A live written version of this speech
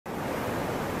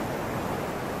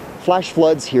Flash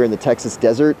floods here in the Texas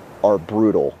desert are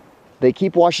brutal. They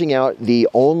keep washing out the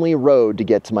only road to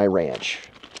get to my ranch.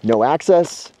 No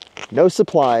access, no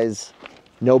supplies,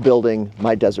 no building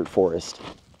my desert forest.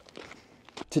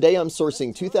 Today I'm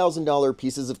sourcing $2,000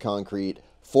 pieces of concrete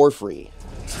for free.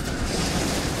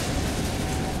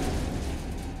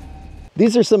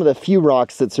 These are some of the few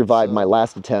rocks that survived my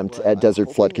last attempt at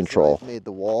desert flood control. I've made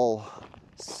the wall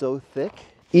so thick.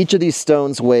 Each of these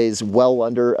stones weighs well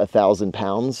under 1,000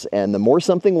 pounds, and the more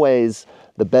something weighs,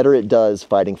 the better it does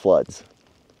fighting floods.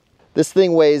 This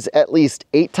thing weighs at least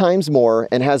 8 times more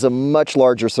and has a much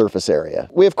larger surface area.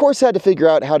 We of course had to figure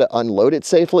out how to unload it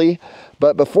safely,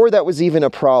 but before that was even a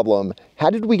problem, how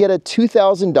did we get a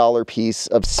 $2,000 piece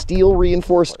of steel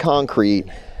reinforced concrete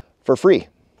for free?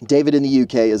 David in the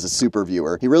UK is a super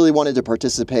viewer. He really wanted to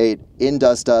participate in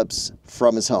Dustups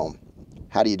from his home.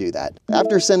 How do you do that?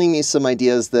 After sending me some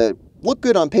ideas that look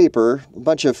good on paper, a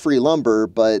bunch of free lumber,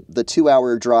 but the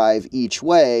 2-hour drive each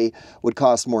way would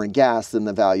cost more in gas than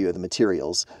the value of the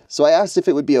materials. So I asked if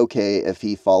it would be okay if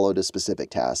he followed a specific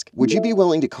task. Would you be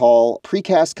willing to call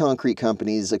precast concrete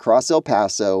companies across El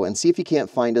Paso and see if you can't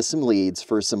find us some leads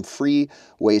for some free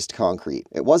waste concrete?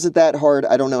 It wasn't that hard.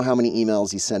 I don't know how many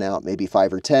emails he sent out, maybe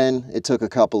 5 or 10. It took a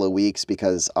couple of weeks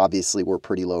because obviously we're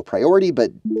pretty low priority,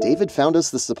 but David found us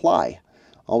the supply.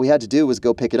 All we had to do was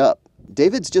go pick it up.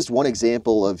 David's just one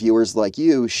example of viewers like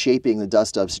you shaping the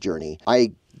Dustups journey.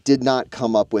 I did not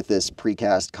come up with this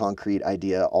precast concrete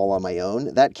idea all on my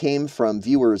own. That came from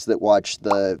viewers that watched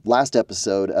the last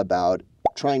episode about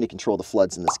trying to control the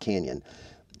floods in this canyon.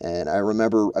 And I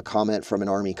remember a comment from an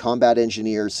Army combat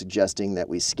engineer suggesting that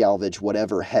we salvage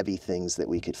whatever heavy things that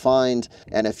we could find.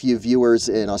 And a few viewers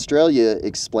in Australia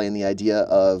explained the idea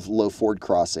of low ford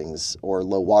crossings or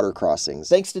low water crossings.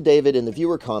 Thanks to David and the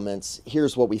viewer comments,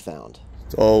 here's what we found.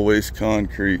 It's always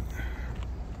concrete.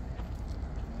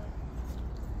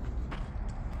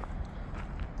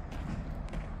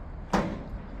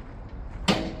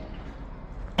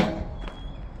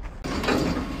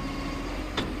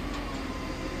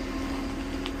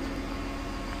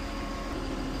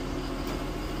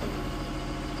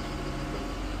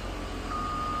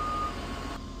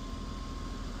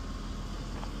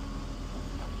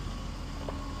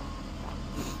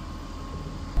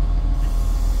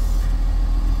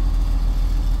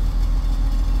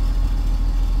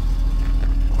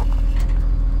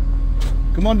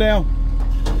 Come on down.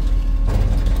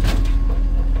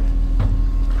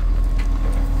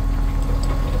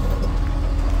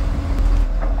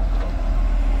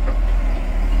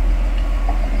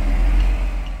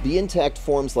 The intact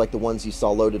forms like the ones you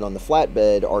saw loaded on the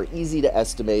flatbed are easy to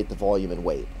estimate the volume and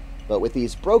weight. But with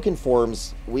these broken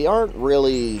forms, we aren't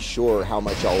really sure how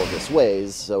much all of this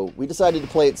weighs, so we decided to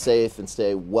play it safe and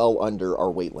stay well under our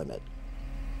weight limit.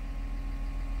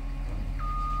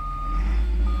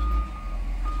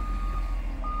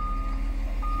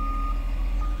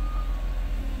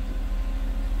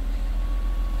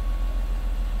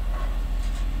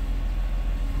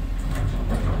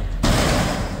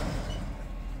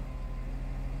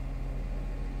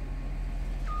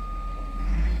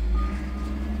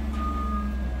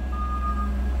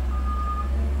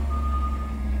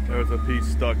 There's a piece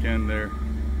stuck in there.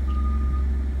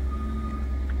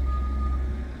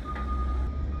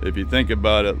 If you think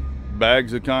about it,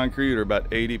 bags of concrete are about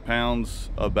 80 pounds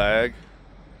a bag,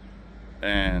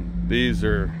 and these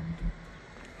are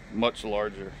much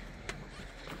larger.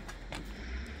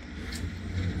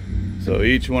 So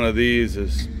each one of these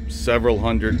is several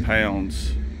hundred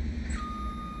pounds.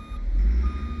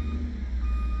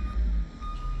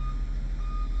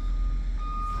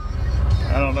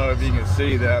 I don't know if you can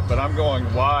see that, but I'm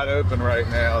going wide open right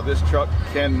now. This truck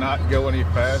cannot go any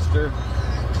faster,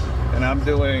 and I'm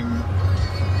doing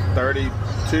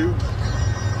 32.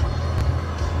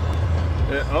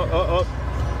 It's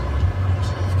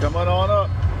coming on up,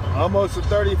 almost at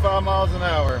 35 miles an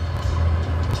hour,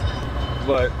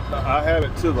 but I have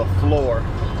it to the floor.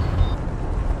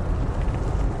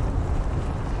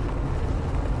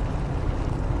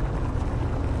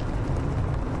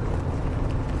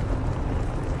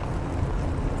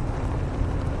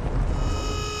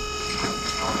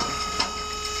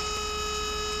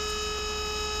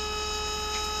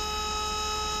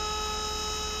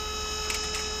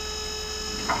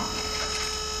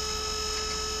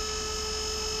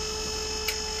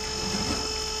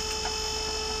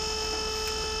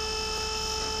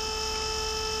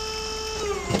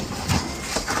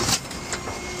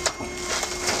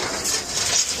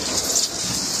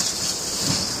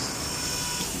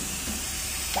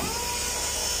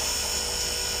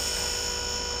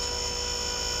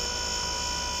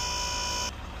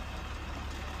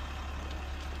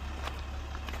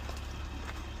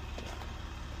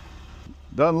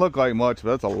 Doesn't look like much, but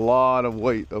that's a lot of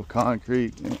weight of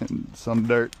concrete and some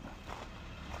dirt.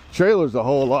 Trailer's a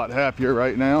whole lot happier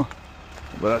right now,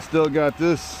 but I still got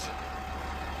this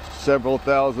several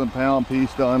thousand-pound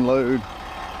piece to unload.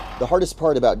 The hardest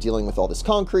part about dealing with all this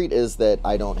concrete is that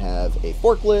I don't have a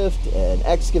forklift, an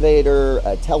excavator,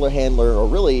 a telehandler, or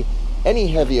really any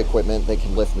heavy equipment that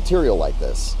can lift material like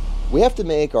this. We have to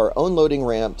make our own loading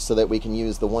ramp so that we can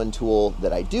use the one tool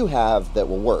that I do have that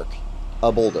will work,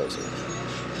 a bulldozer.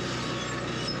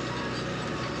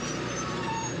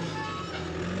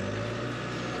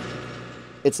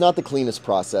 It's not the cleanest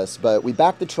process, but we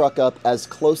back the truck up as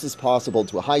close as possible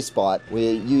to a high spot.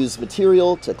 We use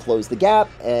material to close the gap,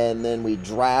 and then we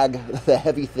drag the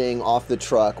heavy thing off the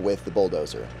truck with the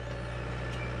bulldozer.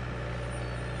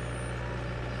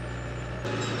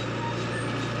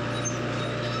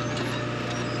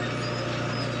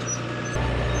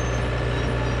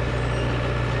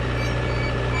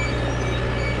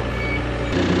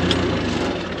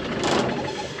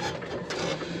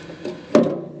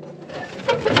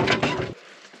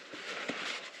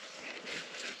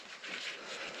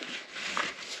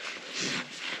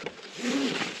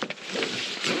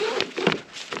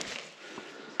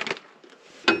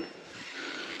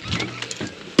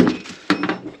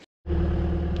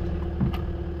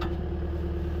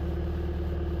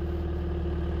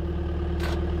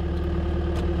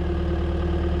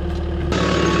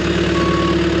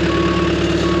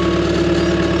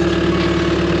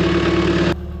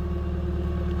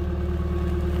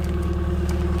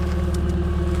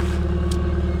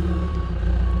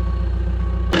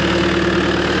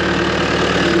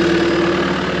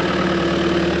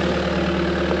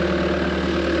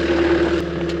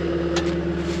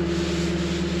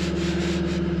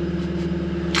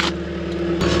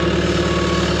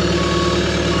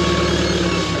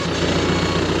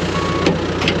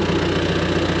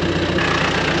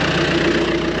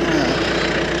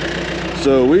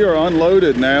 So we are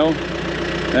unloaded now.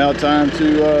 Now time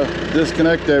to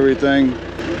disconnect everything.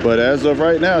 But as of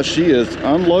right now, she is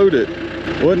unloaded.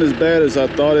 Wasn't as bad as I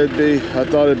thought it'd be. I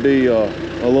thought it'd be a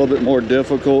little bit more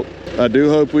difficult. I do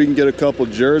hope we can get a couple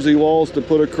jersey walls to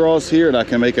put across here and I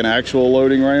can make an actual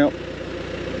loading ramp.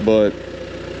 But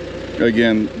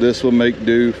again, this will make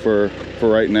do for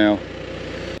right now.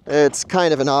 It's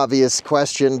kind of an obvious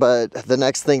question, but the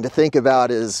next thing to think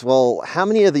about is, well, how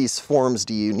many of these forms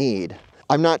do you need?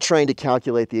 I'm not trying to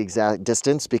calculate the exact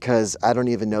distance because I don't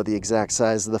even know the exact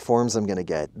size of the forms I'm gonna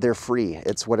get. They're free.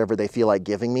 It's whatever they feel like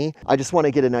giving me. I just want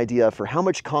to get an idea for how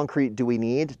much concrete do we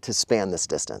need to span this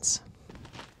distance.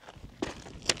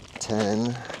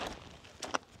 10,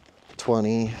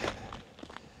 20,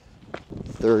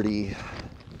 30,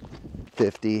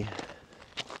 50,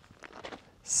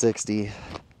 60,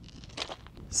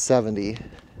 70,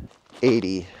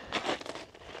 80,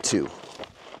 2.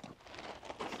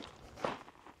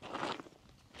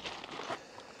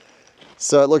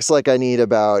 So it looks like I need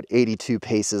about 82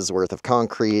 paces worth of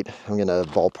concrete. I'm gonna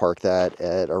ballpark that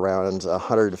at around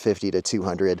 150 to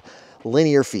 200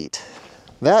 linear feet.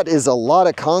 That is a lot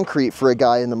of concrete for a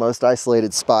guy in the most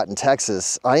isolated spot in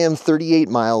Texas. I am 38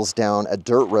 miles down a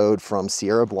dirt road from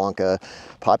Sierra Blanca,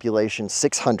 population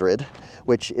 600,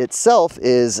 which itself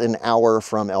is an hour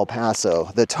from El Paso.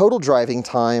 The total driving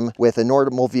time with a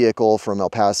normal vehicle from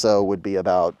El Paso would be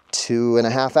about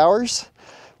 2.5 hours.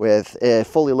 With a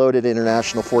fully loaded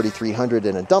International 4300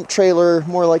 and a dump trailer,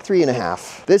 more like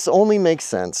 3.5. This only makes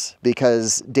sense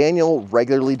because Daniel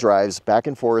regularly drives back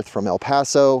and forth from El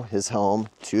Paso, his home,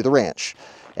 to the ranch.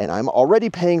 And I'm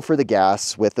already paying for the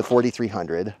gas with the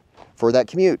 4300 for that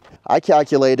commute. I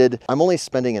calculated I'm only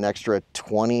spending an extra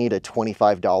 $20 to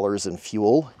 $25 in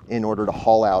fuel in order to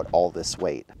haul out all this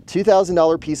weight.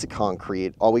 $2,000 piece of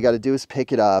concrete, all we gotta do is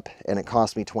pick it up, and it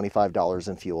cost me $25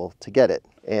 in fuel to get it.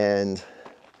 And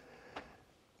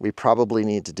we probably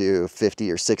need to do 50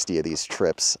 or 60 of these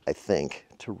trips, I think,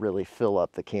 to really fill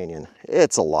up the canyon.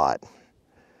 It's a lot.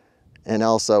 And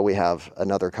also we have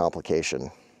another complication,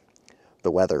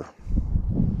 the weather.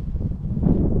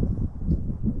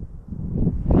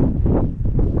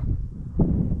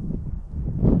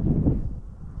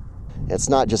 It's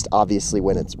not just obviously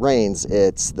when it rains,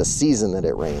 it's the season that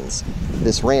it rains.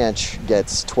 This ranch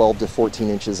gets 12 to 14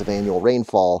 inches of annual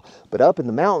rainfall, but up in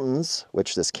the mountains,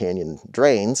 which this canyon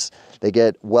drains, they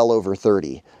get well over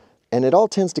 30. And it all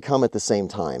tends to come at the same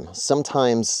time.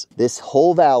 Sometimes this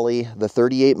whole valley, the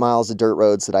 38 miles of dirt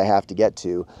roads that I have to get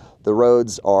to, the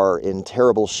roads are in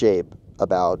terrible shape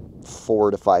about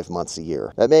 4 to 5 months a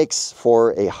year. That makes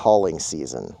for a hauling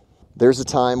season. There's a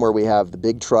time where we have the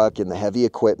big truck and the heavy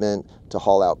equipment to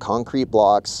haul out concrete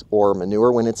blocks or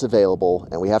manure when it's available,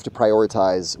 and we have to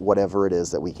prioritize whatever it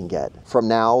is that we can get. From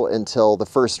now until the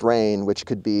first rain, which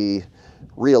could be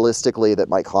realistically that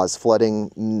might cause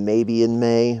flooding maybe in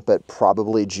May, but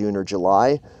probably June or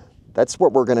July, that's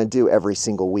what we're gonna do every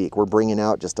single week. We're bringing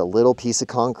out just a little piece of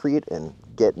concrete and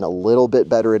getting a little bit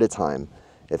better at a time.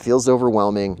 It feels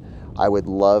overwhelming. I would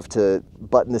love to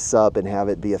button this up and have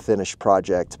it be a finished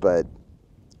project, but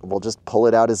we'll just pull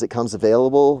it out as it comes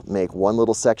available, make one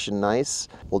little section nice.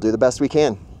 We'll do the best we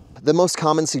can. The most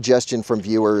common suggestion from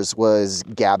viewers was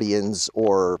gabions,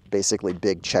 or basically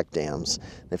big check dams.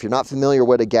 If you're not familiar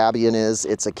what a gabion is,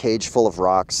 it's a cage full of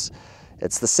rocks.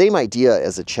 It's the same idea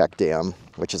as a check dam,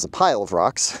 which is a pile of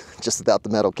rocks, just without the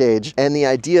metal cage. And the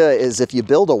idea is if you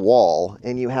build a wall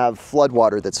and you have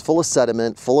floodwater that's full of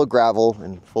sediment, full of gravel,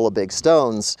 and full of big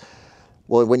stones,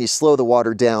 well, when you slow the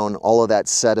water down, all of that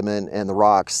sediment and the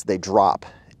rocks, they drop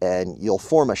and you'll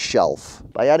form a shelf.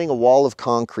 By adding a wall of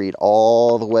concrete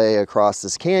all the way across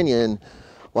this canyon,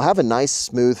 we'll have a nice,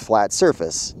 smooth, flat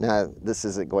surface. Now, this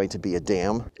isn't going to be a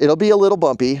dam. It'll be a little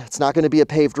bumpy. It's not going to be a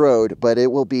paved road, but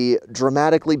it will be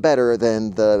dramatically better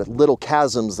than the little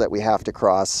chasms that we have to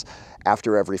cross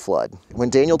after every flood. When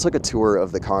Daniel took a tour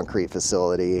of the concrete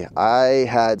facility, I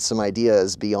had some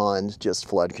ideas beyond just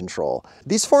flood control.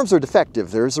 These forms are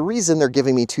defective. There's a reason they're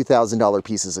giving me $2,000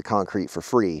 pieces of concrete for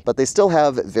free, but they still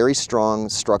have very strong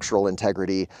structural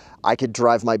integrity. I could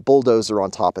drive my bulldozer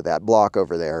on top of that block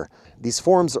over there. These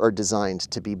forms are designed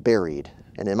to be buried.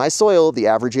 And in my soil, the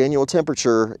average annual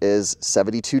temperature is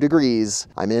 72 degrees.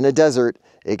 I'm in a desert.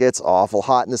 It gets awful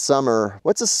hot in the summer.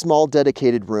 What's a small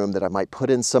dedicated room that I might put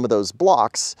in some of those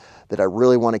blocks that I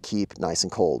really want to keep nice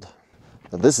and cold?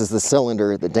 Now, this is the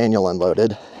cylinder that Daniel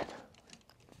unloaded.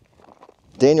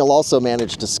 Daniel also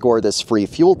managed to score this free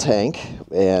fuel tank,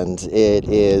 and it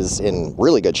is in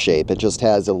really good shape. It just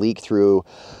has a leak through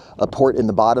a port in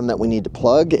the bottom that we need to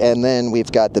plug, and then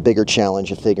we've got the bigger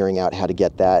challenge of figuring out how to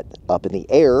get that up in the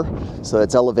air so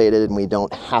it's elevated and we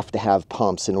don't have to have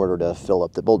pumps in order to fill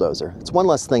up the bulldozer. It's one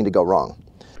less thing to go wrong.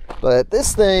 But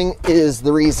this thing is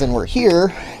the reason we're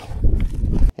here,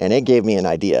 and it gave me an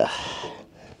idea.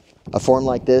 A form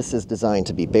like this is designed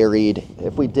to be buried.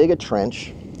 If we dig a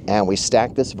trench and we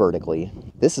stack this vertically,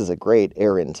 this is a great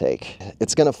air intake.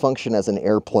 It's going to function as an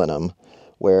air plenum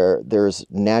where there's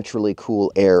naturally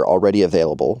cool air already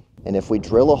available. And if we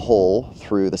drill a hole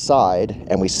through the side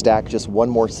and we stack just one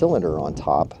more cylinder on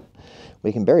top,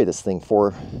 we can bury this thing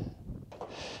for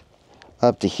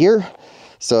up to here.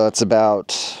 So it's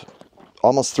about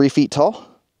almost 3 feet tall.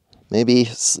 Maybe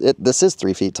this is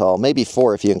 3 feet tall, maybe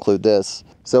 4 if you include this.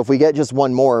 So if we get just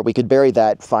one more, we could bury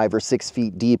that 5 or 6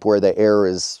 feet deep where the air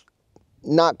is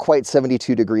not quite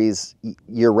 72 degrees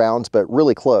year round, but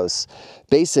really close.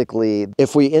 Basically,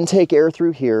 if we intake air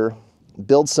through here,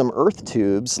 build some earth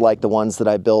tubes like the ones that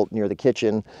I built near the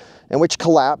kitchen and which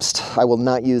collapsed, I will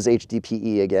not use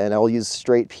HDPE again. I will use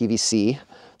straight PVC,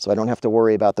 so I don't have to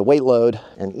worry about the weight load.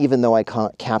 And even though I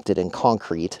capped it in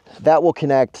concrete, that will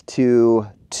connect to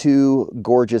 2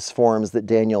 gorgeous forms that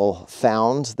Daniel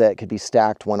found that could be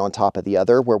stacked one on top of the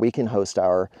other, where we can host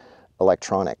our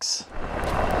electronics.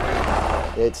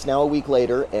 It's now a week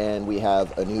later, and we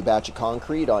have a new batch of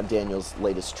concrete on Daniel's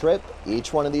latest trip.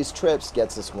 Each one of these trips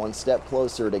gets us one step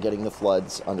closer to getting the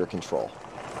floods under control.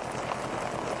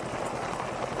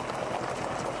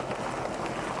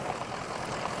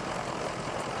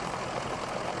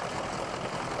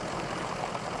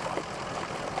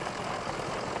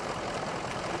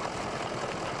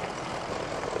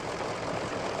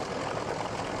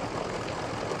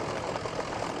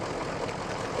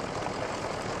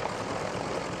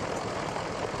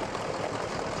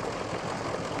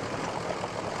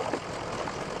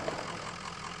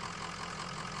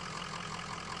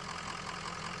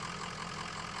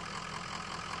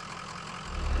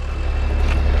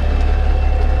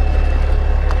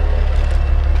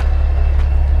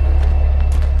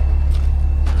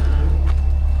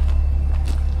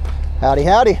 Howdy,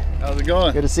 howdy. How's it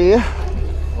going? Good to see you.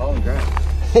 Long drive.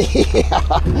 Yeah.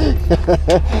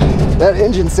 That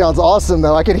engine sounds awesome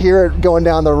though. I could hear it going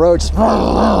down the road.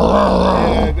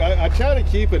 Yeah, I try to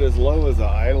keep it as low as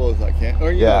idle as I can.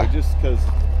 Or, you know, just because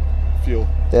fuel.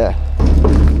 Yeah.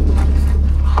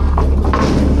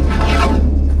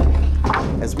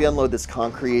 As we unload this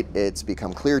concrete, it's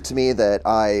become clear to me that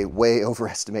I way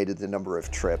overestimated the number of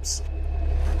trips.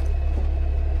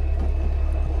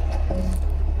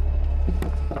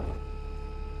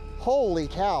 Holy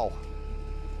cow.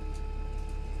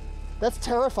 That's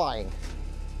terrifying.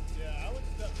 Yeah, I would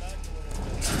step back a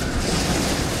little.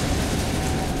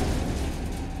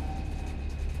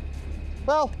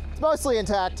 Well, it's mostly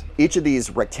intact. Each of these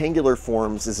rectangular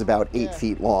forms is about 8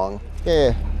 feet long.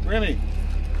 Yeah. Remy,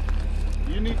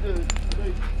 you need to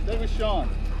stay with Shaun.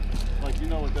 Like, you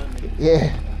know what that means.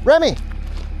 Yeah. Remy!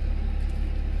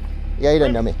 Yeah, he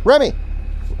doesn't know me. Remy!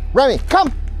 Remy,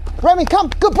 come! Remy, come!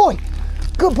 Good boy!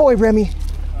 Good boy, Remy.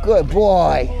 Good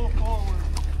boy.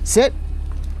 Sit.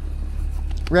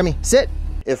 Remy, sit.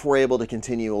 If we're able to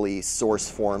continually source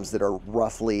forms that are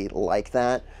roughly like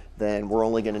that, then we're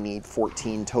only going to need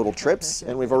 14 total trips,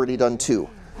 and we've already done 2.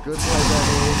 Good boy,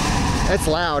 Remy. That's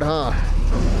loud,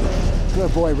 huh?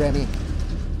 Good boy, Remy.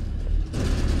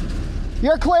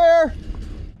 You're clear!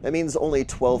 That means only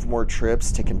 12 more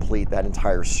trips to complete that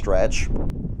entire stretch.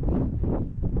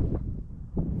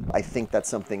 I think that's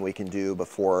something we can do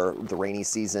before the rainy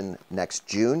season next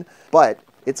June, but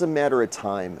it's a matter of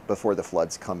time before the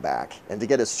floods come back. And to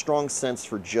get a strong sense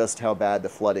for just how bad the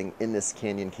flooding in this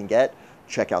canyon can get,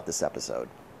 check out this episode.